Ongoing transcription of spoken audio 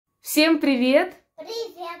Всем привет!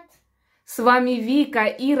 Привет! С вами Вика,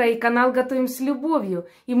 Ира и канал Готовим с любовью.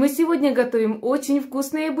 И мы сегодня готовим очень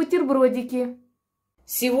вкусные бутербродики.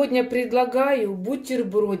 Сегодня предлагаю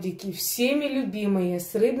бутербродики, всеми любимые,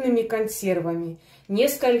 с рыбными консервами.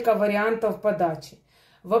 Несколько вариантов подачи.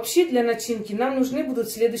 Вообще для начинки нам нужны будут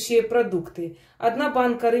следующие продукты. 1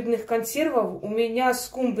 банка рыбных консервов, у меня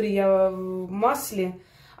скумбрия в масле,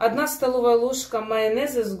 1 столовая ложка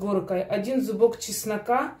майонеза с горкой, 1 зубок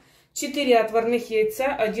чеснока, 4 отварных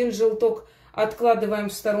яйца, 1 желток откладываем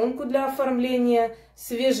в сторонку для оформления,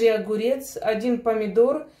 свежий огурец, 1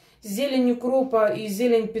 помидор, зелень укропа и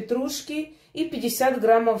зелень петрушки и 50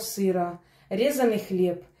 граммов сыра, резаный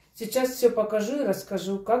хлеб. Сейчас все покажу и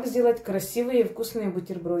расскажу, как сделать красивые и вкусные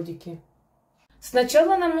бутербродики.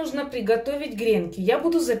 Сначала нам нужно приготовить гренки. Я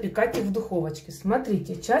буду запекать их в духовочке.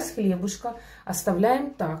 Смотрите, часть хлебушка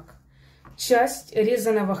оставляем так. Часть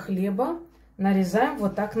резаного хлеба нарезаем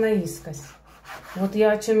вот так наискось. Вот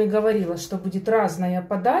я о чем и говорила, что будет разная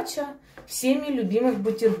подача всеми любимых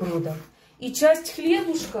бутербродов. И часть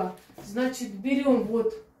хлебушка, значит, берем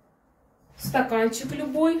вот стаканчик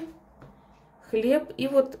любой, хлеб, и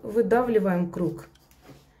вот выдавливаем круг.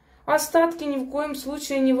 Остатки ни в коем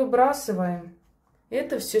случае не выбрасываем.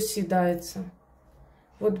 Это все съедается.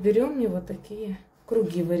 Вот берем и вот такие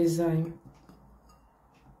круги вырезаем.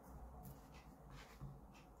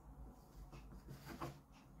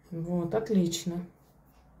 Вот, отлично.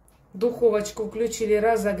 Духовочку включили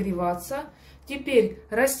разогреваться. Теперь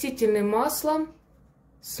растительным маслом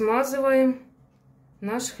смазываем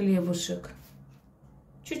наш хлебушек.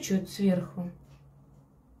 Чуть-чуть сверху.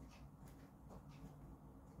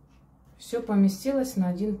 Все поместилось на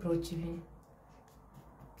один противень.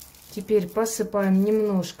 Теперь посыпаем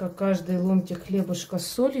немножко каждый ломтик хлебушка с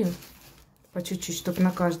солью. По чуть-чуть, чтобы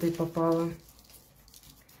на каждый попало.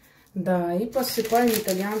 Да, и посыпаем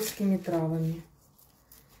итальянскими травами.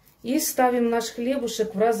 И ставим наш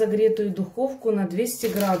хлебушек в разогретую духовку на 200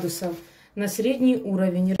 градусов на средний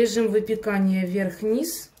уровень. Режим выпекания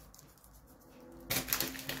вверх-вниз.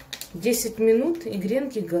 10 минут и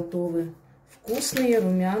гренки готовы. Вкусные,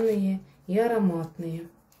 румяные и ароматные.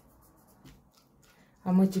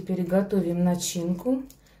 А мы теперь готовим начинку.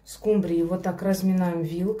 Скумбрии вот так разминаем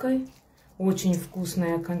вилкой. Очень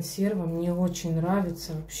вкусная консерва. Мне очень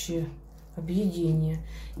нравится вообще объедение.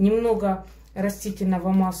 Немного растительного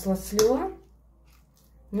масла слила.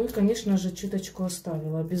 Ну и, конечно же, чуточку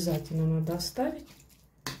оставила. Обязательно надо оставить.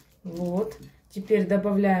 Вот. Теперь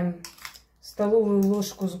добавляем столовую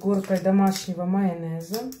ложку с горкой домашнего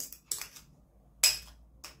майонеза.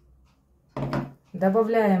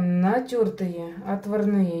 Добавляем натертые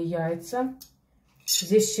отварные яйца.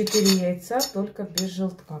 Здесь 4 яйца, только без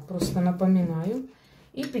желтка. Просто напоминаю.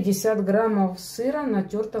 И 50 граммов сыра,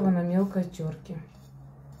 натертого на мелкой терке.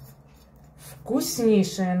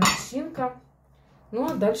 Вкуснейшая начинка. Ну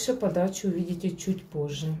а дальше подачу увидите чуть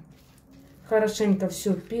позже. Хорошенько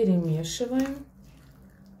все перемешиваем.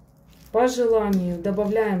 По желанию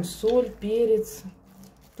добавляем соль, перец.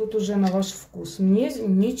 Тут уже на ваш вкус. Мне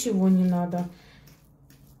ничего не надо.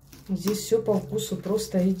 Здесь все по вкусу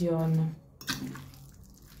просто идеально.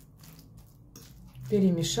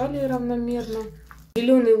 Перемешали равномерно.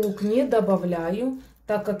 Зеленый лук не добавляю,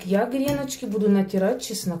 так как я греночки буду натирать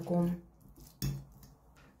чесноком.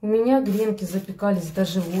 У меня гренки запекались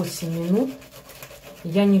даже 8 минут.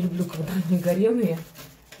 Я не люблю, когда они горелые.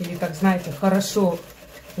 Или, так знаете, хорошо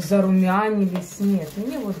зарумянились. Нет,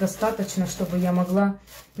 мне вот достаточно, чтобы я могла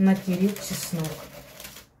натереть чеснок.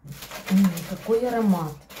 Какой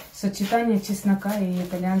аромат. Сочетание чеснока и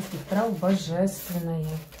итальянских трав божественное.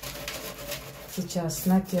 Сейчас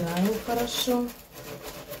натираем хорошо.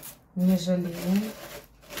 Не жалеем.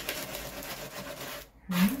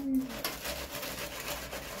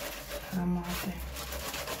 Ароматы.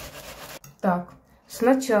 Так,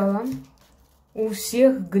 сначала у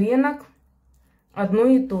всех гренок одно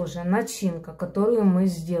и то же. Начинка, которую мы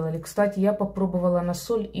сделали. Кстати, я попробовала на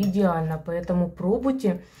соль идеально. Поэтому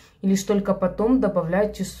пробуйте. И лишь только потом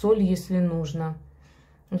добавляйте соль, если нужно.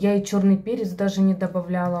 Я и черный перец даже не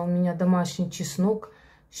добавляла. У меня домашний чеснок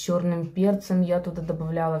с черным перцем. Я туда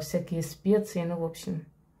добавляла всякие специи. Ну, в общем,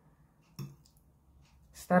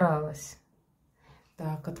 старалась.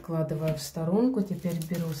 Так, откладываю в сторонку. Теперь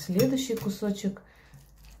беру следующий кусочек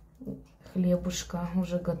хлебушка,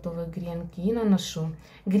 уже готовой гренки, и наношу.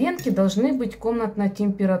 Гренки должны быть комнатной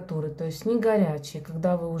температуры, то есть не горячие,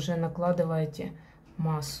 когда вы уже накладываете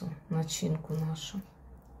массу, начинку нашу.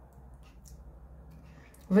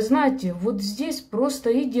 Вы знаете, вот здесь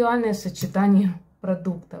просто идеальное сочетание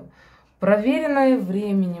продуктов, проверенное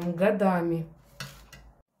временем, годами.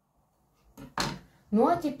 Ну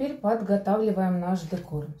а теперь подготавливаем наш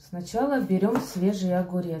декор. Сначала берем свежий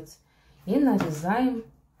огурец и нарезаем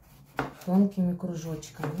тонкими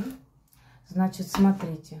кружочками. Значит,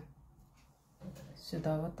 смотрите,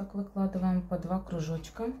 сюда вот так выкладываем по 2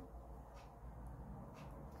 кружочка.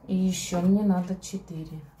 И еще мне надо 4.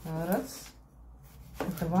 1,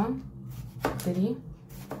 2, 3,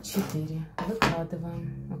 4.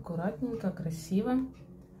 Выкладываем аккуратненько, красиво.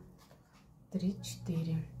 3,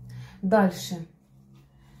 4. Дальше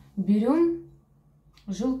берем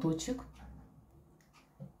желточек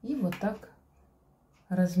и вот так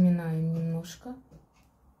разминаем немножко,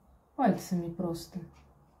 пальцами просто.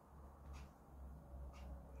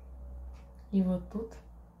 И вот тут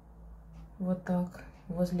вот так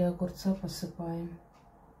возле огурца посыпаем.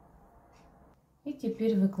 И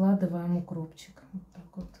теперь выкладываем укропчик. Вот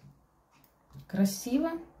так вот. Красиво.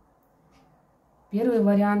 Первый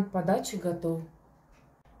вариант подачи готов.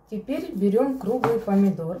 Теперь берем круглый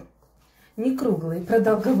помидор. Не круглый,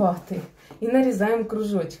 продолговатый. И нарезаем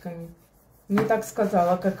кружочками. Не так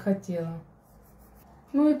сказала, как хотела.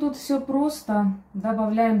 Ну и тут все просто.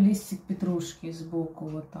 Добавляем листик петрушки сбоку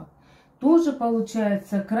вот так. Тоже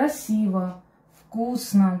получается красиво,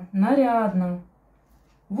 вкусно, нарядно.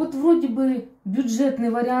 Вот вроде бы бюджетный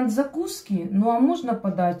вариант закуски, ну а можно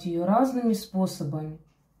подать ее разными способами.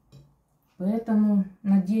 Поэтому,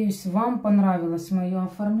 надеюсь, вам понравилось мое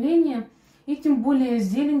оформление. И тем более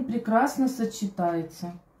зелень прекрасно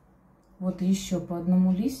сочетается. Вот еще по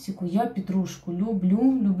одному листику. Я петрушку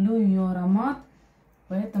люблю ее аромат.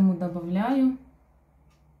 Поэтому добавляю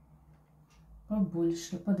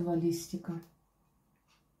побольше, по 2 листика.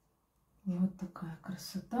 Вот такая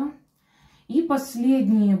красота. И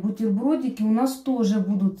последние бутербродики у нас тоже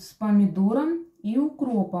будут с помидором и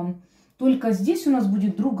укропом. Только здесь у нас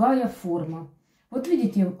будет другая форма. Вот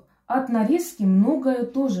видите, от нарезки многое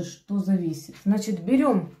тоже что зависит. Значит,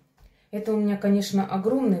 берем. Это у меня, конечно,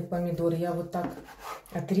 огромный помидор. Я вот так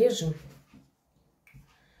отрежу.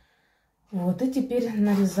 Вот, и теперь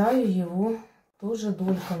нарезаю его тоже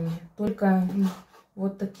дольками. Только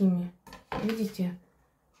вот такими, видите,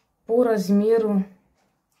 по размеру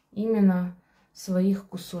именно своих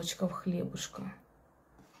кусочков хлебушка.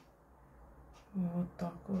 Вот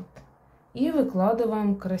так вот. И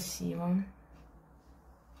выкладываем красиво.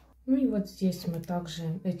 Ну и вот здесь мы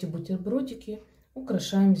также эти бутербродики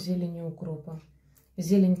украшаем зеленью укропа.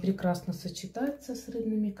 Зелень прекрасно сочетается с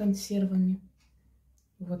рыбными консервами.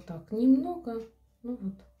 Вот так немного, ну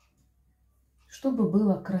вот, чтобы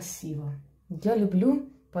было красиво. Я люблю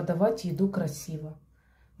подавать еду красиво.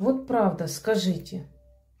 Вот правда, скажите,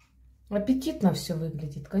 аппетитно все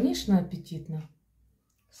выглядит? Конечно, аппетитно.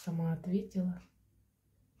 Сама ответила.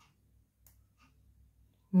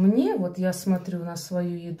 Мне, вот я смотрю на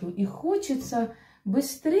свою еду, и хочется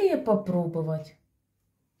быстрее попробовать.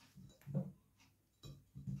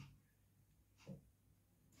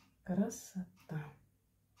 Красота.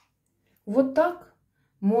 Вот так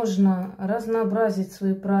можно разнообразить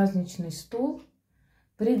свой праздничный стол,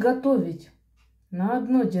 приготовить на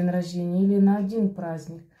одно день рождения или на один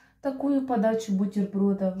праздник такую подачу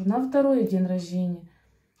бутербродов, на второй день рождения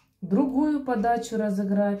другую подачу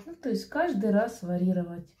разыграть. Ну, то есть каждый раз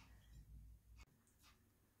варьировать.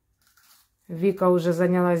 Вика уже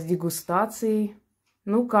занялась дегустацией.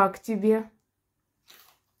 Ну, как тебе?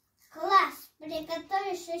 Класс!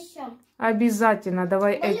 Приготовишь еще? Обязательно.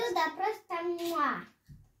 Давай. Блюдо просто муа.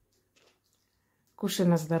 Кушай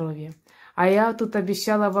на здоровье. А я тут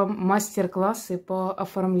обещала вам мастер-классы по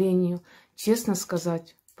оформлению. Честно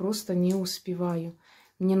сказать, просто не успеваю.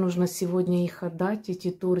 Мне нужно сегодня их отдать,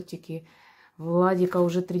 эти тортики. Владика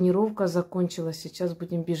уже тренировка закончилась. Сейчас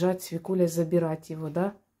будем бежать с Викулей забирать его,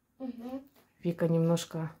 да? Угу. Вика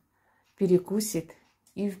немножко перекусит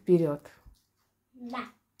и вперед. Да.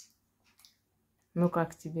 Ну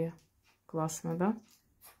как тебе? Классно, да?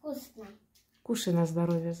 Вкусно. Кушай на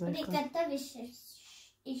здоровье, зайка. Приготовишь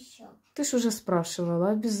еще? Ты ж уже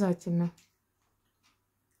спрашивала, обязательно.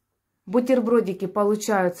 Бутербродики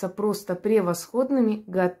получаются просто превосходными.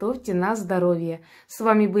 Готовьте на здоровье. С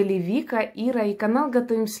вами были Вика, Ира и канал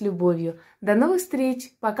Готовим с любовью. До новых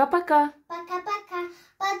встреч. Пока-пока. Пока-пока.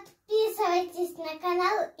 Подписывайтесь на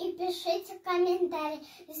канал и пишите комментарии.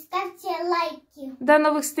 И ставьте лайки. До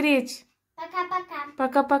новых встреч. Пока-пока.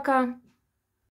 Пока-пока.